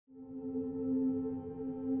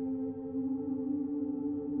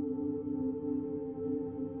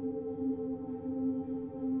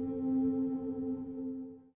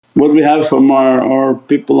What do we have from our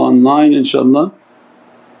people online inshaAllah?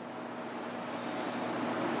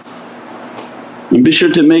 And be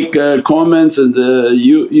sure to make comments in the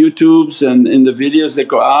YouTubes and in the videos that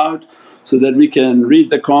go out so that we can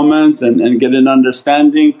read the comments and get an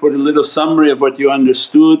understanding. Put a little summary of what you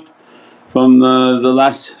understood from the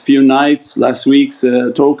last few nights, last week's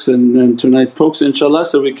talks and tonight's talks inshaAllah,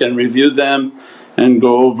 so we can review them and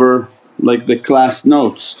go over like the class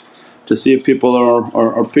notes to see if people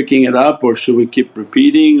are picking it up, or should we keep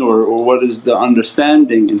repeating, or what is the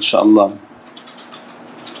understanding inshaAllah.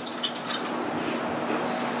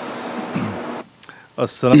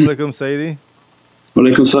 As-salamu alaykum Sayyidi. Wa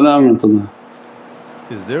alaykum salam wa rahmatullah.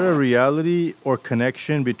 Is there a reality or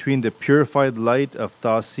connection between the purified light of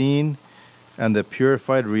TaSeen and the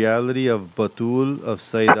purified reality of Batul of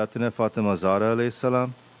Sayyidatina Fatima Zahra alayhi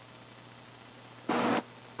salam?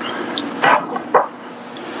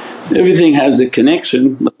 Everything has a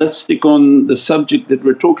connection, but let's stick on the subject that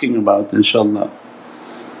we're talking about inshaAllah.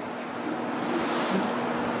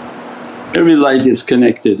 Every light is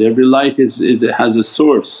connected, every light has a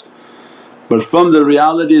source. But from the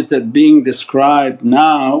realities that being described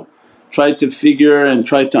now, try to figure and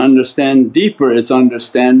try to understand deeper its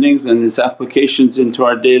understandings and its applications into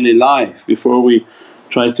our daily life before we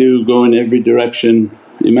try to go in every direction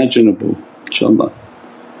imaginable inshaAllah.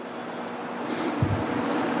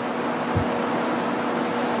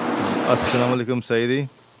 As-salamu alaykum Sayyidi.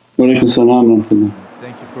 Wa alaykum salam wa rahmatullah.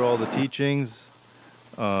 Thank you for all the teachings.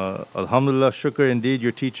 Alhamdulillah, shukr, indeed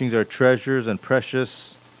your teachings are treasures and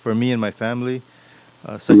precious for me and my family.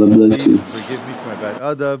 Sayyidi, please forgive me for my bad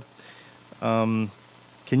adab.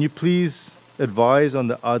 Can you please advise on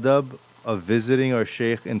the adab of visiting our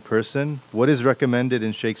shaykh in person? What is recommended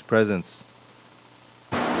in shaykh's presence?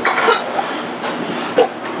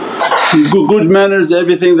 Good manners,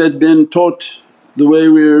 everything that's been taught the way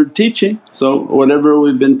we're teaching. So whatever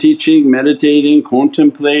we've been teaching, meditating,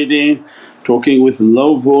 contemplating, talking with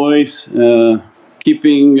low voice,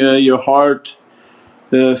 keeping your heart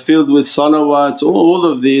filled with salawats, all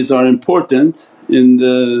of these are important in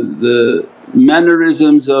the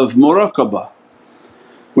mannerisms of muraqabah.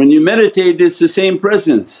 When you meditate it's the same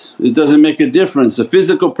presence, it doesn't make a difference. The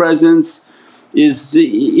physical presence is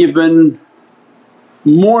even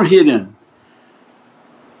more hidden.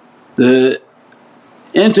 The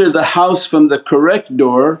enter the house from the correct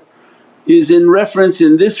door is in reference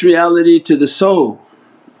in this reality to the soul.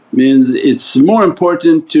 Means it's more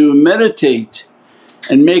important to meditate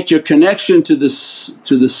and make your connection to the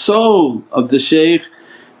soul of the shaykh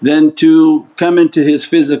than to come into his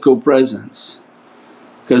physical presence,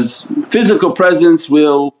 because physical presence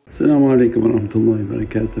will… As-salamu alaykum wa rahmatullahi wa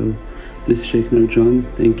barakatuh. This is Shaykh Nurjan.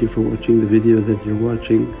 Thank you for watching the video that you're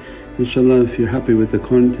watching. InshaAllah, if you're happy with the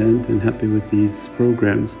content and happy with these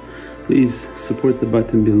programs, please support the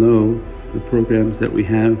button below, the programs that we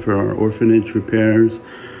have for our orphanage repairs,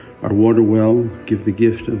 our water well, Give the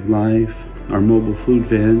Gift of Life, our mobile food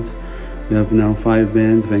vans. We have now 5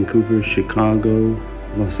 vans: Vancouver, Chicago,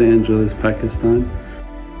 Los Angeles, Pakistan.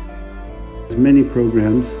 There's many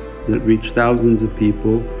programs that reach thousands of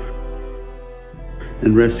people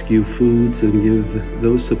and rescue foods and give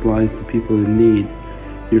those supplies to people in need.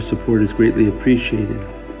 Your support is greatly appreciated.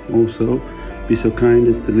 Also, be so kind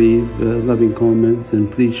as to leave loving comments and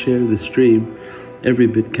please share the stream. Every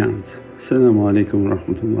bit counts. As-salamu alaykum wa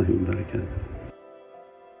rahmatullahi wa barakatuh.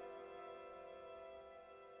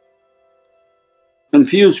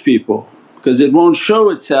 Confuse people because it won't show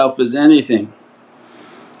itself as anything,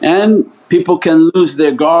 and people can lose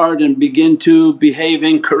their guard and begin to behave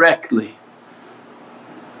incorrectly.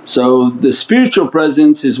 So the spiritual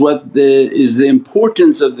presence is is the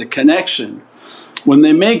importance of the connection. When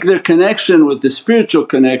they make their connection with the spiritual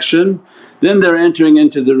connection, then they're entering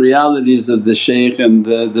into the realities of the shaykh and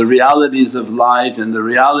the realities of light and the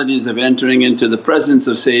realities of entering into the presence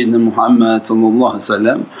of Sayyidina Muhammad.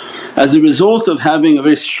 As a result of having a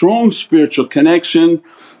very strong spiritual connection,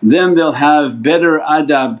 then they'll have better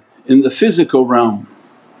adab in the physical realm.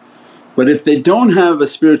 But if they don't have a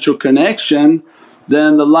spiritual connection,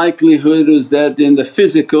 then the likelihood is that in the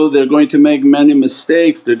physical they're going to make many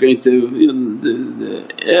mistakes, they're going to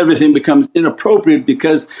everything becomes inappropriate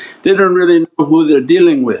because they don't really know who they're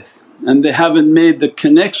dealing with and they haven't made the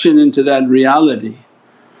connection into that reality.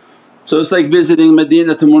 So it's like visiting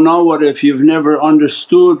Madinatul Munawwara. If you've never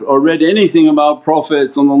understood or read anything about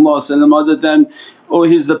Prophet other than, oh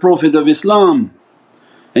he's the Prophet of Islam,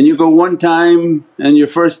 and you go one time and your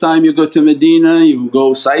first time you go to Medina, you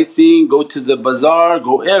go sightseeing, go to the bazaar,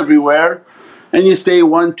 go everywhere and you stay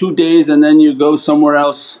 1-2 days and then you go somewhere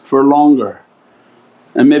else for longer.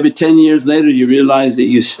 and maybe 10 years later you realize that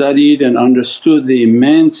you studied and understood the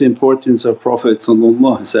immense importance of Prophet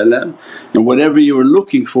and whatever you were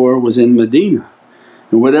looking for was in Medina,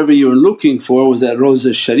 and whatever you were looking for was at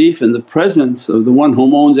Rawza Sharif in the presence of the one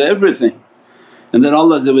whom owns everything, and that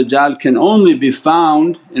Allah can only be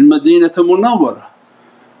found in Madinatul Munawwarah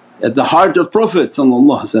at the heart of Prophet.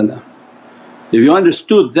 If you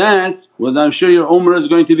understood that, well I'm sure your umrah is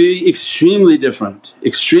going to be extremely different,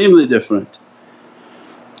 extremely different.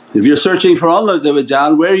 If you're searching for Allah,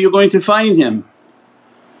 where are you going to find Him?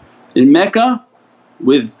 In Mecca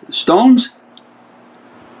with stones?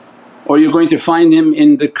 Or you're going to find Him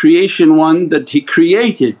in the creation one that He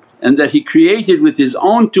created, and that He created with His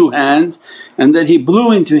own two hands, and that He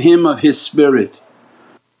blew into Him of His spirit.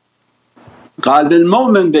 Qalb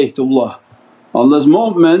al-mu'min Baytullah, Allah's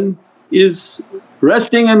mu'min is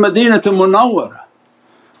resting in Madinatul Munawwarah,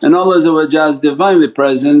 and Allah's Divinely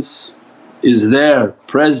Presence is there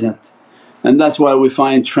present, and that's why we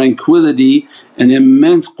find tranquility and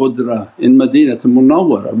immense qudra in Madinatul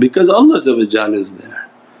Munawwarah, because Allah is there.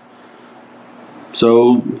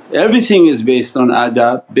 So everything is based on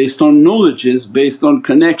adab, based on knowledges, based on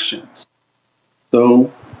connections.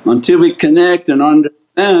 So until we connect and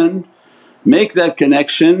understand, make that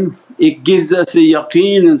connection, it gives us a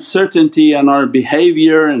yaqeen and certainty on our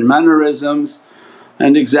behavior and mannerisms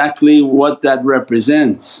and exactly what that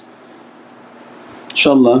represents.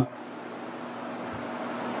 InshaAllah.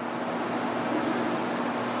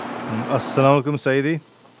 As-salamu alaykum Sayyidi.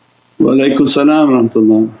 Wa alaykum salam wa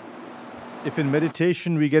rahmatullah. If in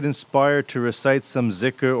meditation we get inspired to recite some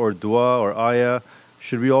zikr or dua or ayah,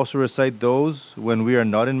 should we also recite those when we are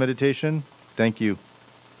not in meditation? Thank you.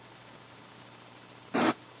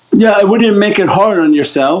 Yeah, I wouldn't make it hard on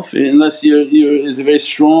yourself unless is a very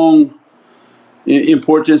strong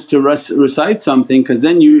importance to recite something, because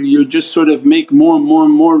then you just sort of make more and more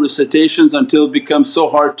and more recitations until it becomes so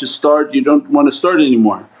hard to start you don't want to start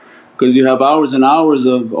anymore, because you have hours and hours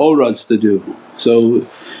of awrads to do. So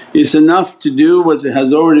it's enough to do what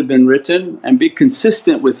has already been written and be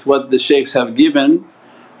consistent with what the shaykhs have given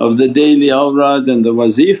of the daily awrad and the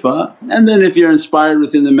wazifa, and then if you're inspired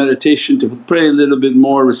within the meditation to pray a little bit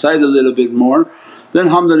more, recite a little bit more, then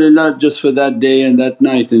alhamdulillah just for that day and that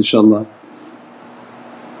night inshaAllah.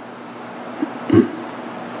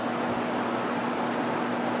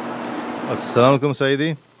 As-salamu alaykum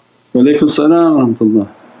Sayyidi. Wa alaykum salam wa rahmatullah.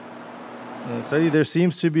 Sayyidi, there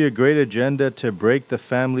seems to be a great agenda to break the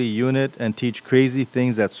family unit and teach crazy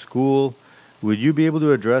things at school. Would you be able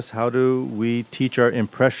to address how do we teach our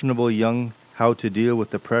impressionable young how to deal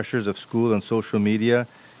with the pressures of school and social media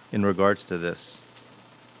in regards to this?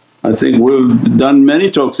 I think we've done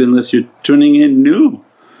many talks unless you're tuning in new.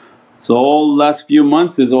 So all last few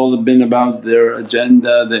months has all been about their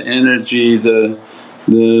agenda, the energy, the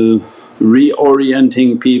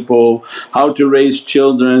reorienting people, how to raise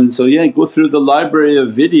children. So yeah, go through the library of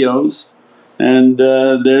videos and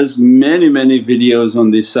there's many videos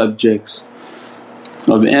on these subjects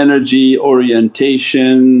of energy,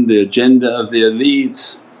 orientation, the agenda of the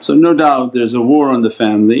elites. So no doubt there's a war on the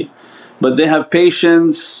family, but they have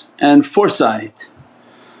patience and foresight.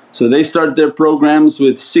 So they start their programs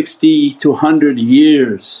with 60 to 100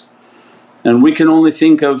 years, and we can only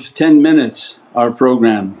think of 10 minutes our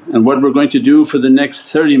program and what we're going to do for the next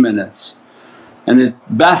 30 minutes. And it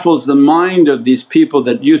baffles the mind of these people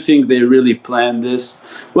that you think they really planned this.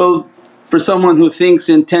 Well, for someone who thinks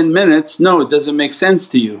in 10 minutes, no, it doesn't make sense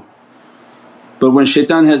to you. But when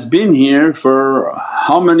shaitan has been here for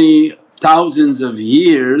how many thousands of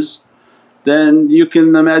years, then you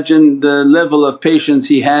can imagine the level of patience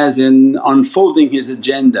he has in unfolding his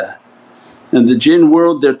agenda. And the jinn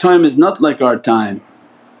world, their time is not like our time.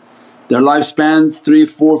 Their lifespan's 3,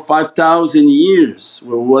 4, 5,000 years.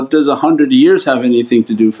 Well, what does 100 years have anything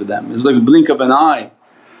to do for them? It's like a blink of an eye.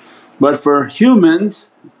 But for humans,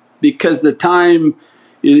 because the time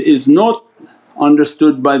is not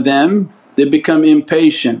understood by them, they become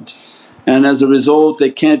impatient, and as a result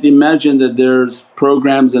they can't imagine that there's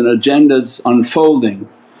programs and agendas unfolding.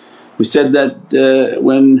 We said that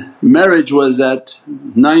when marriage was at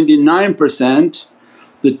 99%,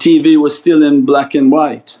 the TV was still in black and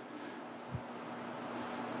white.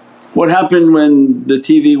 What happened when the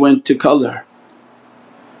TV went to colour?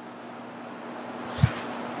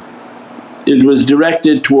 It was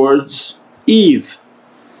directed towards Eve,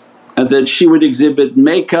 and that she would exhibit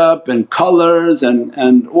makeup and colours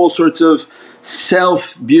and all sorts of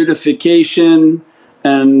self-beautification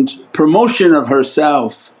and promotion of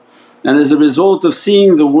herself. And as a result of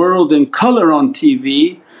seeing the world in colour on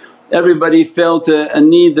TV, everybody felt a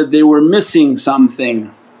need that they were missing something.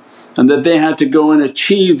 and that they had to go and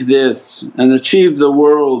achieve this and achieve the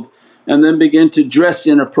world, and then begin to dress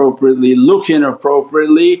inappropriately, look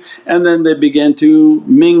inappropriately, and then they begin to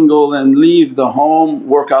mingle and leave the home,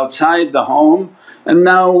 work outside the home, and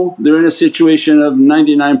now they're in a situation of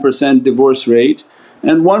 99% divorce rate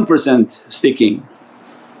and 1% sticking.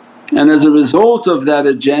 And as a result of that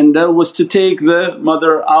agenda was to take the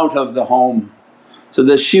mother out of the home so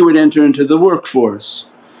that she would enter into the workforce.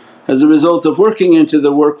 As a result of working into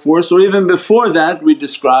the workforce, or even before that we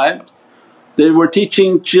described, they were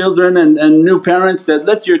teaching children and new parents that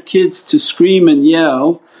let your kids to scream and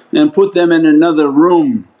yell and put them in another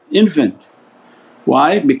room, infant.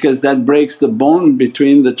 Why? Because that breaks the bond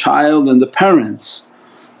between the child and the parents,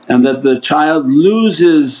 and that the child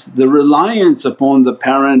loses the reliance upon the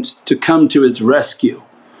parent to come to its rescue.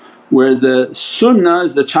 Where the sunnah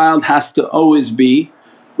is the child has to always be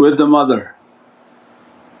with the mother,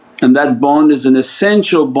 and that bond is an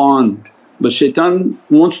essential bond. But shaitan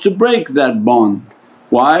wants to break that bond.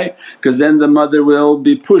 Why? Because then the mother will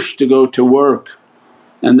be pushed to go to work,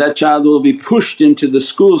 and that child will be pushed into the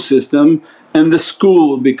school system, and the school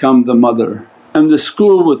will become the mother, and the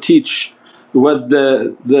school will teach what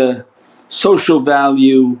the social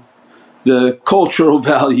value, the cultural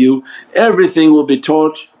value, everything will be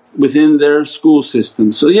taught within their school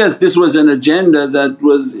system. So yes, this was an agenda that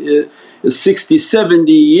was 60,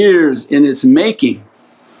 70 years in its making.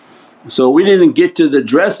 So we didn't get to the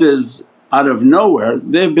dresses out of nowhere,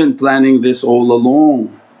 they've been planning this all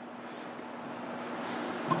along.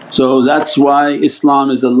 So that's why Islam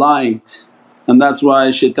is a light, and that's why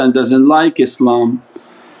shaitan doesn't like Islam,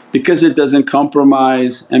 because it doesn't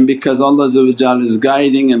compromise, and because Allah is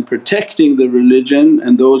guiding and protecting the religion,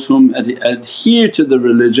 and those whom adhere to the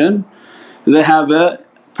religion they have a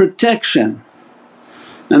protection.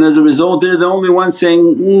 And as a result they're the only ones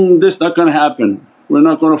saying, this not going to happen, we're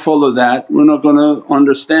not going to follow that, we're not going to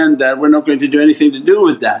understand that, we're not going to do anything to do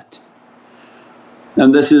with that.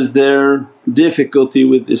 And this is their difficulty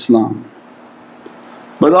with Islam.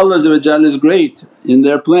 But Allah is great, in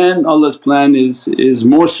their plan Allah's plan is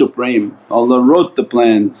more supreme. Allah wrote the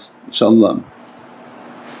plans, inshaAllah.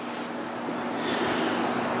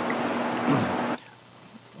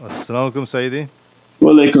 As-salamu alaykum Sayyidi.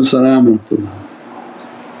 Wa alaykum salam wa rahmatullah.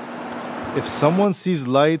 If someone sees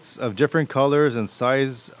lights of different colors and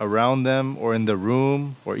size around them or in the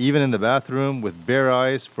room or even in the bathroom with bare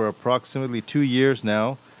eyes for approximately 2 years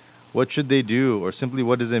now, what should they do, or simply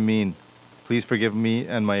what does it mean? Please forgive me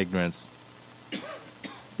and my ignorance.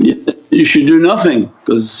 You should do nothing,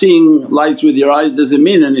 because seeing lights with your eyes doesn't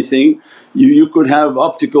mean anything. You could have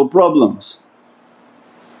optical problems.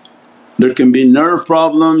 There can be nerve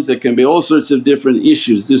problems, there can be all sorts of different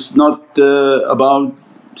issues. This is not about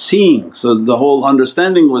seeing, so the whole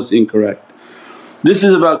understanding was incorrect. This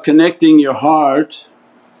is about connecting your heart,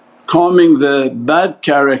 calming the bad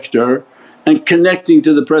character and connecting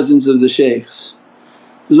to the presence of the shaykhs.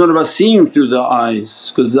 It's not about seeing through the eyes,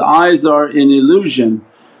 because the eyes are an illusion.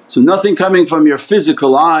 So nothing coming from your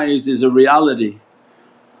physical eyes is a reality.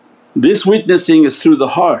 This witnessing is through the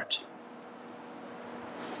heart.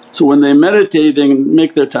 So when they meditate and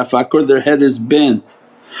make their tafakkur, their head is bent.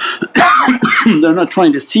 They're not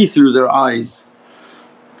trying to see through their eyes,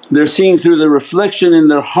 they're seeing through the reflection in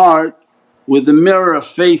their heart with the mirror of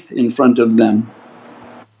faith in front of them.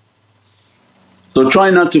 So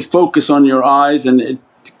try not to focus on your eyes, and it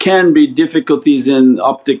can be difficulties in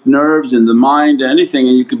optic nerves, in the mind, anything,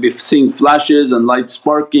 and you could be seeing flashes and light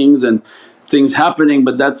sparkings and things happening,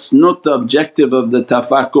 but that's not the objective of the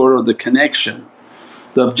tafakkur or the connection.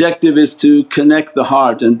 The objective is to connect the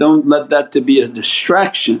heart, and don't let that to be a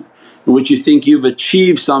distraction in which you think you've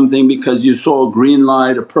achieved something because you saw a green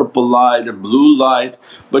light, a purple light, a blue light.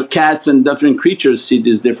 But cats and different creatures see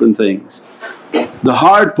these different things. The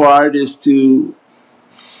hard part is to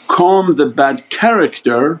calm the bad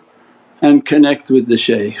character and connect with the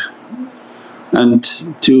shaykh, and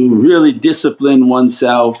to really discipline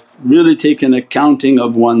oneself, really take an accounting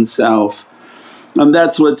of oneself. And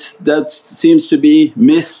that seems to be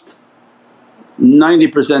missed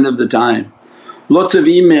 90% of the time. Lots of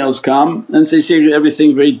emails come and say, "Shaykh,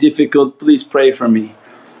 everything very difficult, please pray for me."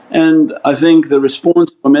 And I think the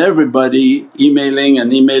response from everybody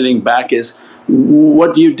emailing back is,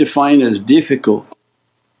 what do you define as difficult?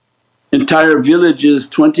 Entire villages,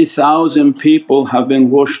 20,000 people have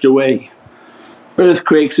been washed away.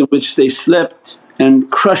 Earthquakes in which they slept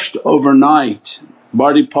and crushed overnight,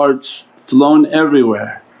 body parts flown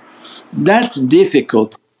everywhere. That's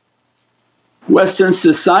difficult. Western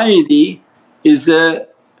society is a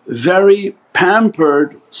very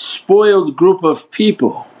pampered, spoiled group of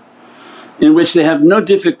people, in which they have no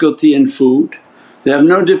difficulty in food, they have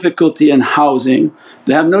no difficulty in housing,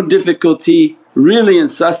 they have no difficulty really in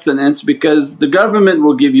sustenance because the government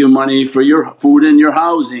will give you money for your food and your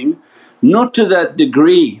housing, not to that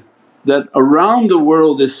degree that around the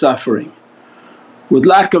world is suffering with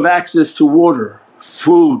lack of access to water,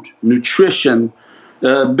 food, nutrition,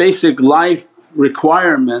 basic life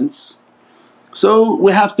requirements. So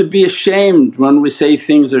we have to be ashamed when we say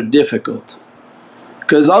things are difficult,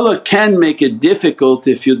 because Allah can make it difficult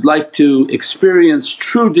if you'd like to experience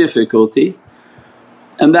true difficulty,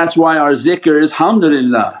 and that's why our zikr is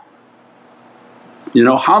hamdulillah. You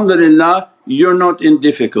know, hamdulillah, you're not in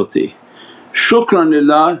difficulty.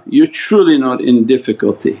 Shukranillah, you're truly not in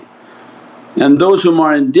difficulty. And those whom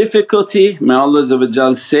are in difficulty, may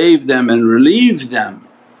Allah save them and relieve them.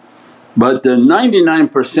 But the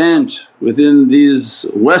 99% within these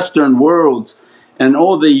Western worlds, and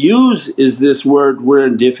all they use is this word, we're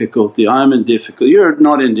in difficulty, I'm in difficulty. You're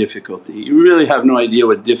not in difficulty, you really have no idea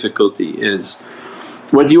what difficulty is.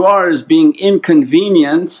 What you are is being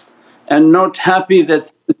inconvenienced and not happy that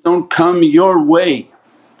things don't come your way,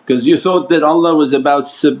 because you thought that Allah was about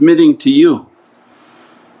submitting to you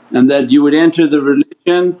and that you would enter the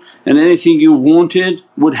religion and anything you wanted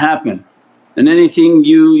would happen and anything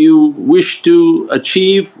you wish to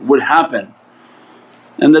achieve would happen.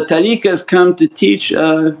 And the tariqah has come to teach,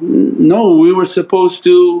 no, we were supposed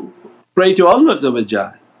to pray to Allah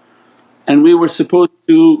and we were supposed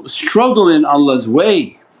to struggle in Allah's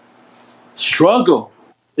way. Struggle.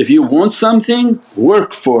 If you want something,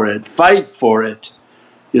 work for it, fight for it.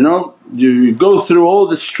 You know, you go through all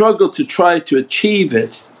the struggle to try to achieve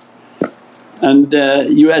it, and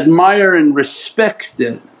you admire and respect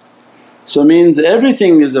it. So means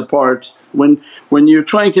everything is a part. When you're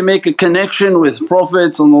trying to make a connection with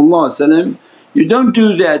Prophet you don't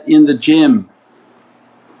do that in the gym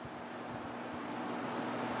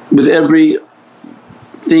with everything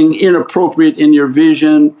inappropriate in your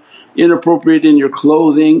vision, inappropriate in your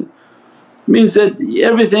clothing. Means that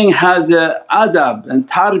everything has a adab and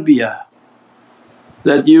tarbiyah,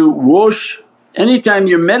 that you wash. Anytime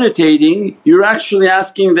you're meditating you're actually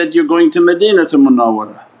asking that you're going to Madinatul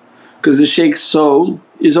Munawwarah, because the shaykh's soul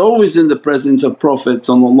is always in the presence of Prophet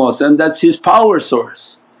and that's his power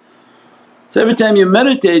source. So every time you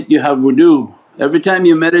meditate you have wudu, every time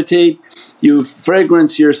you meditate you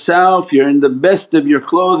fragrance yourself, you're in the best of your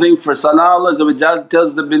clothing. For salah Allah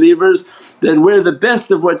tells the believers that wear the best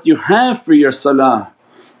of what you have for your salah,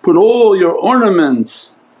 put all your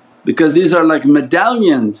ornaments, because these are like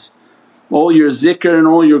medallions. All your zikr and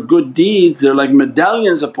all your good deeds, they're like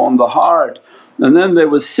medallions upon the heart. And then they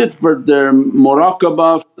will sit for their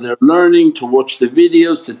muraqabah, for their learning, to watch the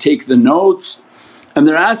videos, to take the notes. And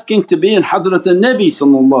they're asking to be in Hadrat al-Nabi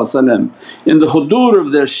in the hudur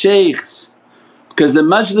of their shaykhs, because the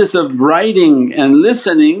majlis of writing and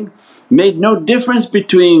listening made no difference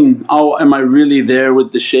between, oh am I really there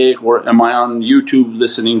with the shaykh or am I on YouTube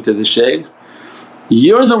listening to the shaykh.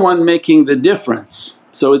 You're the one making the difference.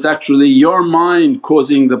 So it's actually your mind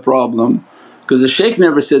causing the problem, because the shaykh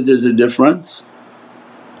never said there's a difference.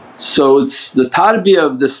 So it's the tarbiyah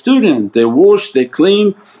of the student, they wash, they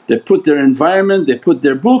clean, they put their environment, they put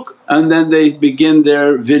their book, and then they begin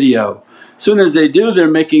their video. Soon as they do, they're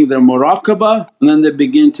making their muraqabah, and then they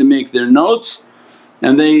begin to make their notes,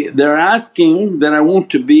 and they're asking that, I want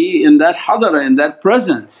to be in that hadara, in that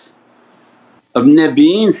presence of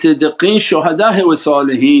Nabiyeen, Siddiqeen, Shuhada wa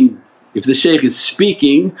Saliheen. If the shaykh is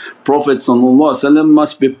speaking, Prophet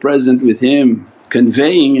must be present with him,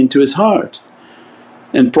 conveying into his heart.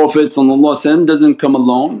 And Prophet doesn't come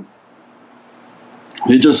alone,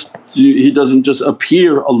 he doesn't just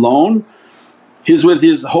appear alone. He's with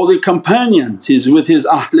his holy companions, he's with his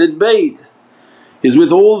Ahlul Bayt, he's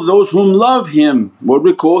with all those whom love him, what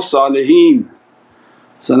we call Saliheen.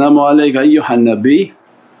 Salaamu alayka ayyuhan Nabi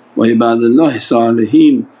wa ibadullahi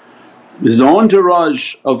Saliheen is the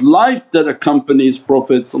entourage of light that accompanies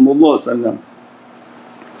Prophet. So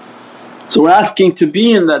we're asking to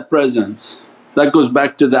be in that presence. That goes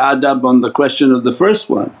back to the adab on the question of the first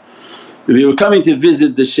one. If you're coming to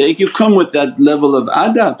visit the shaykh, you come with that level of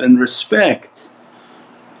adab and respect.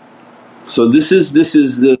 So this is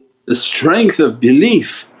the strength of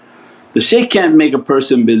belief. The shaykh can't make a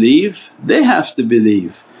person believe, they have to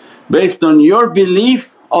believe. Based on your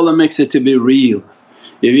belief Allah makes it to be real.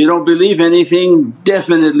 If you don't believe anything,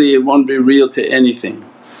 definitely it won't be real to anything.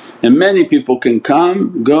 And many people can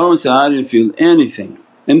come, go and say, I didn't feel anything,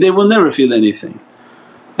 and they will never feel anything.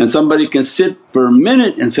 And somebody can sit for a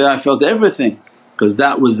minute and say, I felt everything, because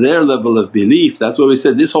that was their level of belief. That's why we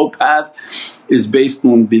said this whole path is based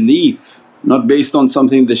on belief. not based on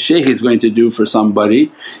something the shaykh is going to do for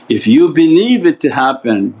somebody. If you believe it to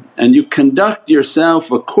happen and you conduct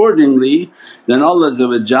yourself accordingly, then Allah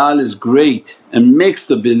is great and makes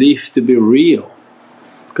the belief to be real,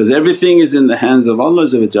 because everything is in the hands of Allah.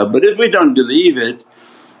 But if we don't believe it,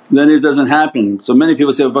 then it doesn't happen. So many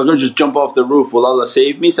people say, if I go just jump off the roof, will Allah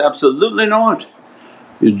save me? Say, absolutely not.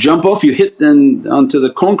 You jump off, you hit onto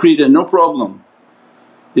the concrete and no problem.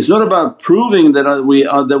 It's not about proving that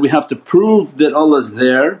we have to prove that Allah's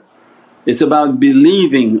there. It's about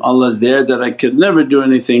believing Allah's there, that I could never do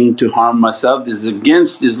anything to harm myself, this is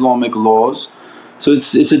against Islamic laws. So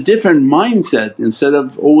it's a different mindset, instead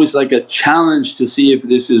of always like a challenge to see if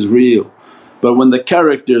this is real. But when the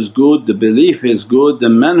character is good, the belief is good, the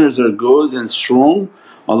manners are good and strong,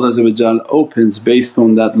 Allah opens based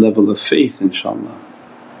on that level of faith, inshaAllah.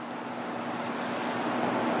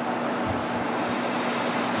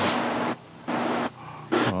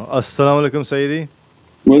 As-salamu alaykum Sayyidi.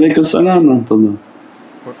 Wa alaykum salam wa rahmatullah.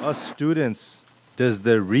 For us students, does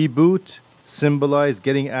the reboot symbolize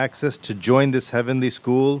getting access to join this heavenly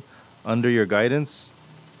school under your guidance?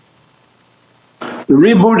 The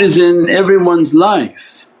reboot is in everyone's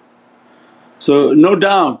life. So no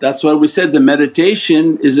doubt, that's why we said the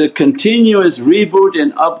meditation is a continuous reboot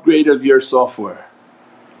and upgrade of your software.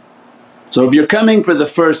 So if you're coming for the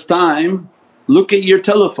first time, look at your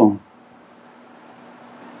telephone.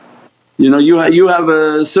 You have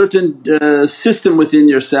a certain system within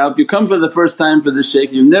yourself. You come for the first time for the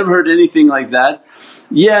shaykh, you've never heard anything like that.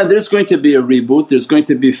 Yeah, there's going to be a reboot, there's going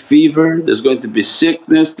to be fever, there's going to be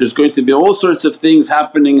sickness, there's going to be all sorts of things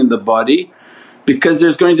happening in the body, because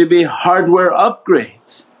there's going to be hardware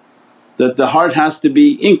upgrades. That the heart has to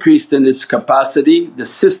be increased in its capacity, the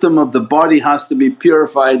system of the body has to be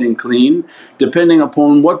purified and clean depending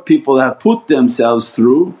upon what people have put themselves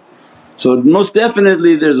through. So most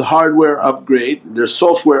definitely there's a hardware upgrade, there's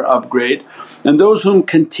software upgrade, and those whom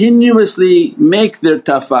continuously make their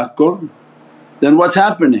tafakkur, then what's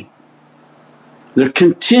happening? They're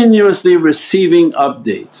continuously receiving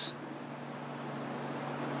updates.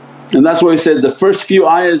 And that's why we said the first few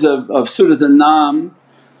ayahs of Surah An-Nam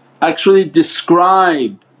actually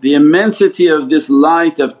describe the immensity of this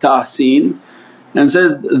light of TaSeen, and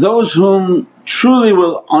said, those whom truly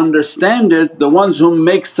will understand it, the ones who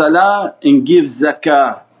make salah and give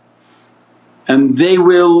zakah, and they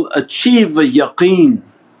will achieve a yaqeen.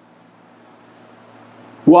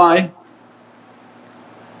 Why?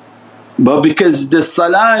 But because the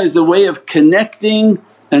salah is a way of connecting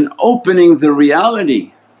and opening the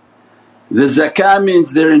reality. The zakah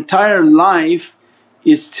means their entire life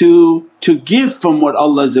is to give from what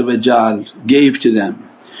Allah gave to them.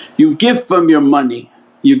 You give from your money,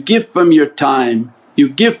 you give from your time, you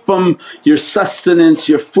give from your sustenance,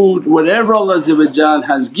 your food, whatever Allah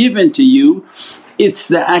has given to you, it's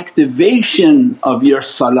the activation of your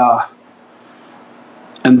salah.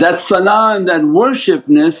 And that salah and that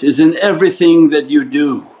worshipness is in everything that you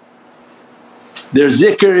do. Their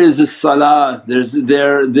zikr is a salah,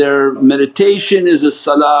 their meditation is a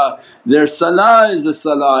salah, their salah is a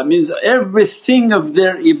salah. It means everything of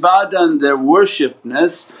their ibadah and their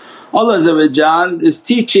worshipness Allah is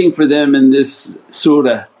teaching for them in this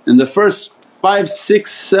surah. In the first 5,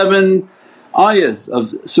 6, 7 ayahs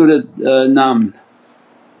of Surah Naml,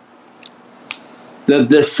 that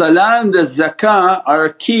the salah and the zakah are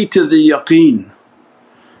key to the yaqeen,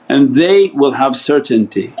 and they will have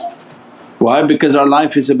certainty. Why? Because our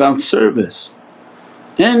life is about service.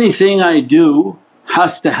 Anything I do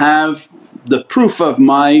has to have the proof of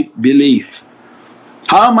my belief.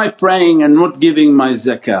 How am I praying and not giving my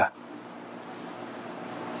zakah?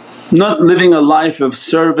 Not living a life of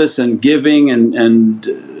service and giving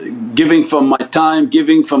and giving from my time,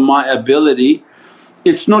 giving from my ability,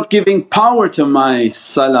 it's not giving power to my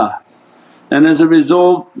salah, and as a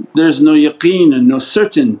result there's no yaqeen and no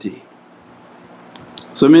certainty.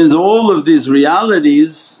 So it means all of these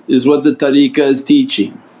realities is what the tariqah is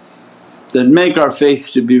teaching, that make our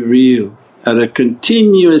faith to be real at a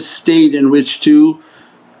continuous state in which to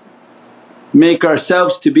make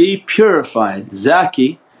ourselves to be purified.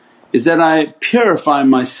 Zaki is that I purify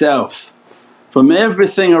myself from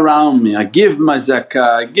everything around me. I give my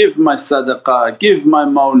zakah, I give my sadaqah, I give my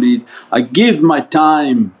mawlid, I give my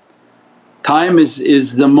time. Time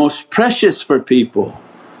is the most precious for people.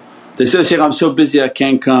 They say, Shaykh, I'm so busy I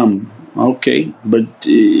can't come. Okay, but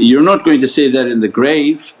you're not going to say that in the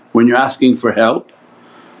grave when you're asking for help,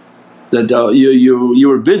 that you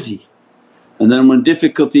were busy, and then when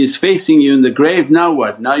difficulty is facing you in the grave, now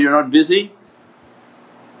what? Now you're not busy?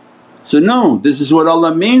 So no, this is what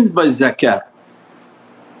Allah means by zakat,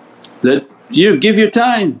 that you give your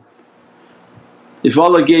time. If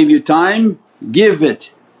Allah gave you time, give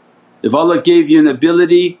it. If Allah gave you an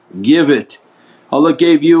ability, give it. Allah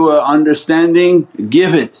gave you a understanding,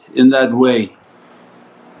 give it in that way.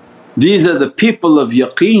 These are the people of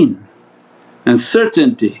yaqeen and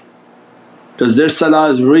certainty, because their salah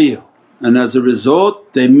is real, and as a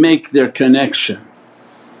result they make their connection.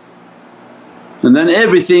 And then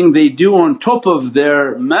everything they do on top of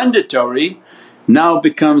their mandatory now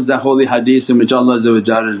becomes the holy hadith in which Allah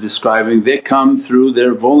is describing, they come through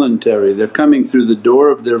their voluntary, they're coming through the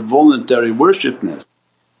door of their voluntary worshipness.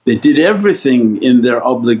 They did everything in their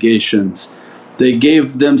obligations, they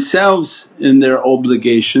gave themselves in their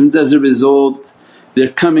obligations. As a result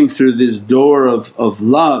they're coming through this door of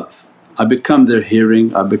love. I become their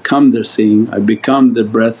hearing, I become their seeing, I become the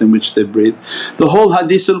breath in which they breathe. The whole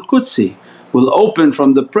hadithul Qudsi will open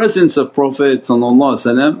from the presence of Prophet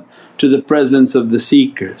to the presence of the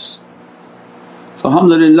seekers. So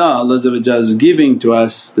alhamdulillah, Allah is giving to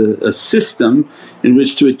us a system in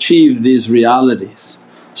which to achieve these realities.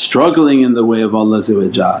 Struggling in the way of Allah,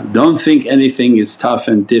 don't think anything is tough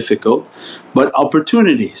and difficult, but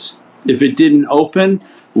opportunities. If it didn't open,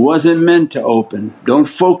 wasn't meant to open, don't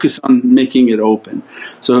focus on making it open.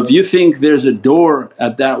 So if you think there's a door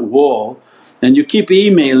at that wall and you keep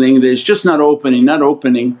emailing that it's just not opening, not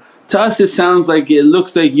opening, to us it sounds like, it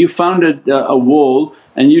looks like you found a wall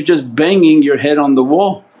and you're just banging your head on the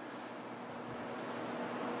wall.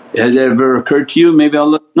 Has it ever occurred to you, maybe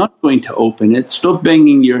Allah's not going to open it, stop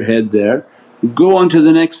banging your head there, go on to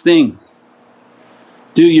the next thing.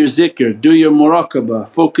 Do your zikr, do your muraqabah,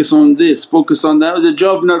 focus on this, focus on that. The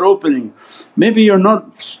job not opening, maybe you're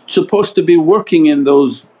not supposed to be working in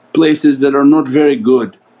those places that are not very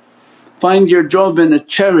good. Find your job in a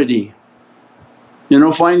charity,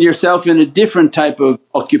 find yourself in a different type of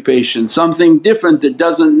occupation, something different that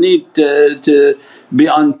doesn't need to be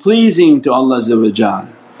unpleasing to Allah,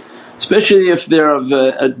 especially if they're of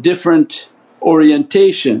a different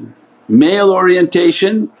orientation. Male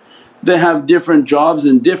orientation, they have different jobs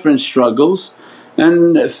and different struggles,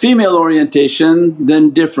 and female orientation then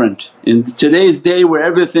different. In today's day where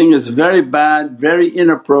everything is very bad, very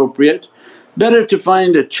inappropriate, better to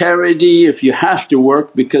find a charity if you have to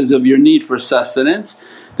work because of your need for sustenance,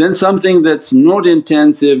 than something that's not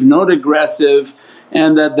intensive, not aggressive,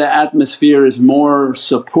 and that the atmosphere is more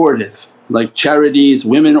supportive, like charities,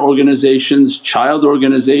 women organizations, child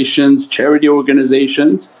organizations, charity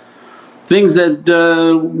organizations. Things that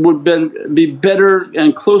would be better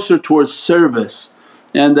and closer towards service,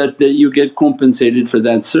 and that you get compensated for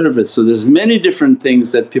that service. So there's many different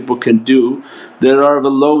things that people can do that are of a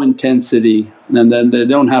low intensity, and then they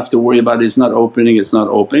don't have to worry about it's not opening, it's not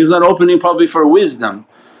opening. It's not opening probably for wisdom.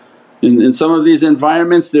 In some of these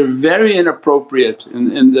environments they're very inappropriate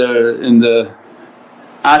in the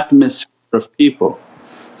atmosphere of people.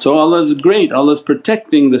 So Allah's great, Allah's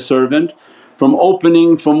protecting the servant from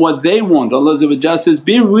opening from what they want. Allah says,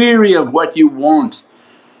 be weary of what you want,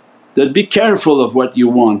 that be careful of what you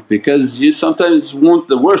want, because you sometimes want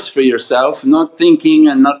the worst for yourself, not thinking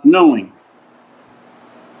and not knowing.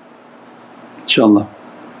 InshaAllah.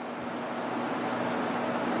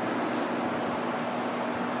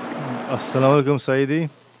 As-salamu alaykum Sayyidi.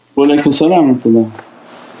 Wa alaykum salam wa rahmatullah.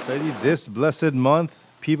 Sayyidi, this blessed month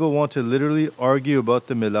people want to literally argue about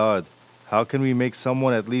the milad. How can we make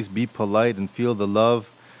someone at least be polite and feel the love?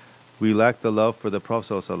 We lack the love for the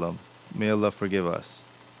Prophet. May Allah forgive us.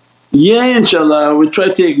 Yeah, inshaAllah, we try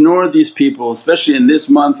to ignore these people, especially in this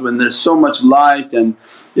month when there's so much light and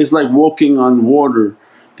it's like walking on water.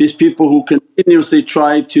 These people who continuously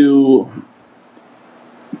try to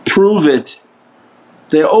prove it,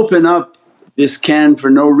 they open up this can for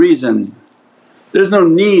no reason. There's no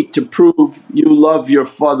need to prove you love your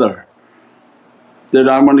father, that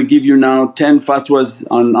I want to give you now 10 fatwas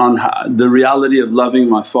on the reality of loving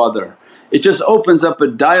my father. It just opens up a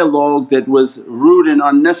dialogue that was rude and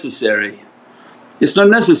unnecessary. It's not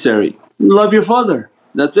necessary. Love your father,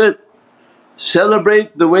 that's it.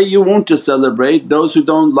 Celebrate the way you want to celebrate. Those who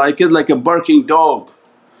don't like it, like a barking dog,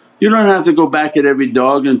 you don't have to go back at every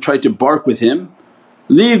dog and try to bark with him.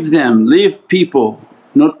 Leave them, leave people,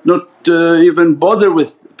 not even bother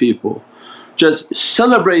with people. Just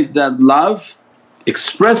celebrate that love,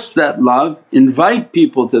 express that love, invite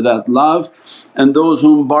people to that love, and those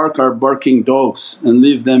whom bark are barking dogs, and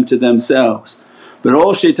leave them to themselves. But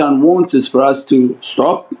all shaitan wants is for us to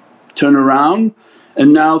stop, turn around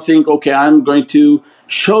and now think, okay, I'm going to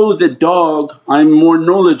show the dog I'm more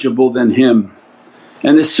knowledgeable than him.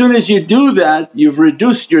 And as soon as you do that you've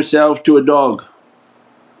reduced yourself to a dog.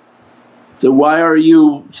 So why are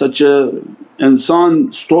you such a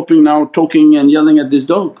insan stopping now talking and yelling at this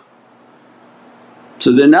dog?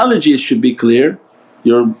 So the analogies should be clear.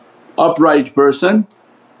 You're upright person,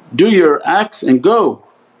 do your acts and go.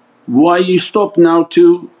 Why you stop now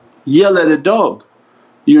to yell at a dog?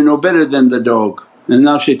 You're no better than the dog, and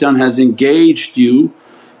now shaitan has engaged you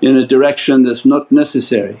in a direction that's not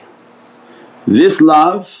necessary. This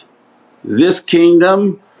love, this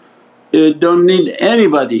kingdom, it don't need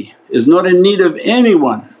anybody, is not in need of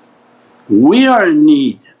anyone. We are in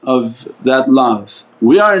need of that love,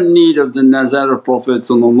 we are in need of the nazar of Prophet,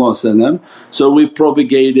 so we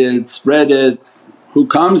propagate it, spread it. Who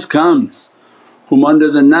comes, comes. Whom under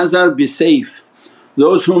the nazar be safe.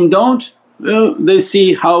 Those whom don't, well, they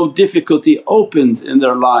see how difficulty opens in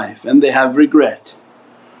their life and they have regret.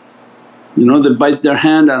 They bite their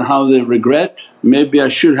hand on how they regret, maybe I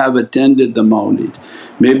should have attended the mawlid,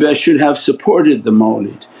 maybe I should have supported the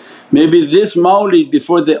mawlid. Maybe this mawlid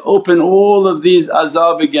before they open all of these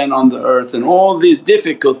azab again on the earth and all these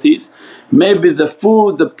difficulties, maybe the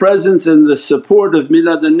food, the presence and the support of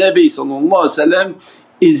Milad al-Nabi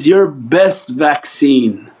is your best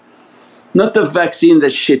vaccine. Not the vaccine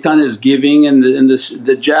that shaitan is giving and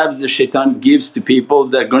the jabs that shaitan gives to people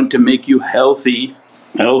that are going to make you healthy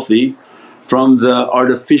from the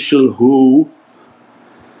artificial who.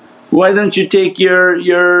 Why don't you take your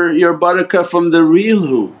barakah from the real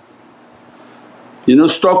who?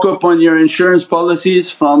 Stock up on your insurance policies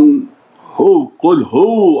from who, Qul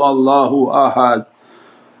hu Allahu ahad.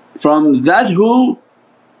 From that who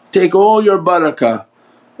take all your barakah.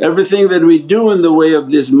 Everything that we do in the way of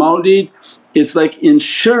this mawlid, it's like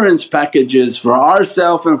insurance packages for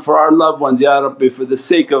ourselves and for our loved ones. Ya Rabbi, for the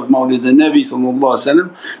sake of Mawlid an-Nabi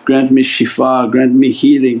grant me shifa, grant me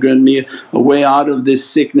healing, grant me a way out of this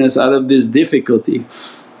sickness, out of this difficulty.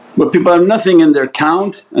 But people have nothing in their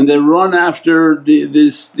account and they run after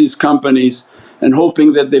these companies and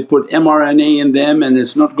hoping that they put mRNA in them and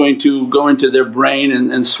it's not going to go into their brain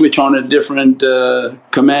and switch on a different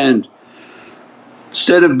command.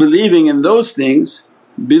 Instead of believing in those things,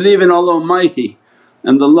 believe in Allah Almighty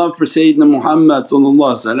and the love for Sayyidina Muhammad,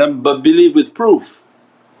 but believe with proof.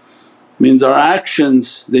 Means our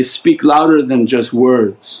actions, they speak louder than just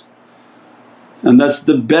words. And that's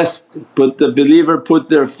the best, the believer put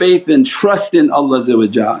their faith and trust in Allah.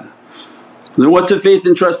 Then what's the faith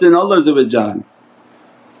and trust in Allah?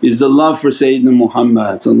 Is the love for Sayyidina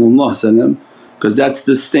Muhammad, because that's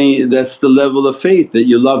the level of faith that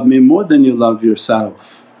you love me more than you love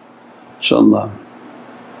yourself, inshaAllah.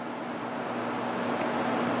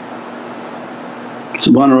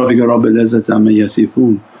 Subhana rabbika rabbil izzati amma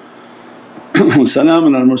yasifoon wa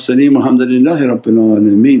salaamun al mursaleen walhamdulillahi rabbil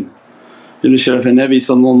alameen. Ila sharaf al-Nabi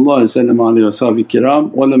sallallahu alayhi wa sahbihi kiram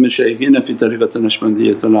wa ala mashayikhina fi tariqat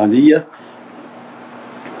al-Naqshbandiyyah al-Aliyyah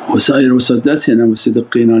wa sa'ir saddatina wa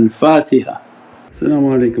siddiqina al-Fatiha. As-salamu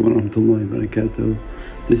alaykum wa rahmatullahi wa barakatuh.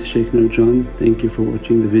 This is Shaykh Nurjan. Thank you for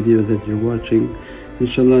watching the video that you're watching.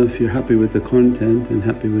 InshaAllah, if you're happy with the content and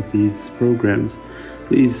happy with these programs,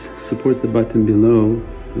 please support the button below,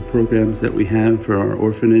 the programs that we have for our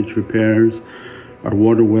orphanage repairs, our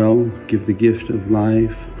water well, Give the Gift of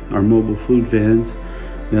Life, our mobile food vans.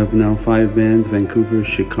 We have now 5 vans: Vancouver,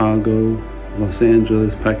 Chicago, Los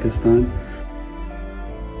Angeles, Pakistan.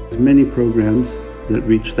 There's many programs that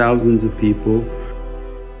reach thousands of people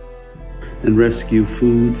and rescue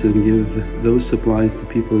foods and give those supplies to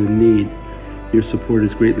people in need. Your support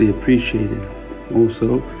is greatly appreciated.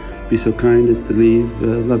 Also, be so kind as to leave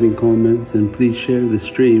loving comments and please share the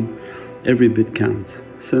stream. Every bit counts.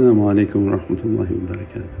 As-salamu alaykum wa rahmatullahi wa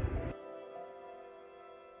barakatuh.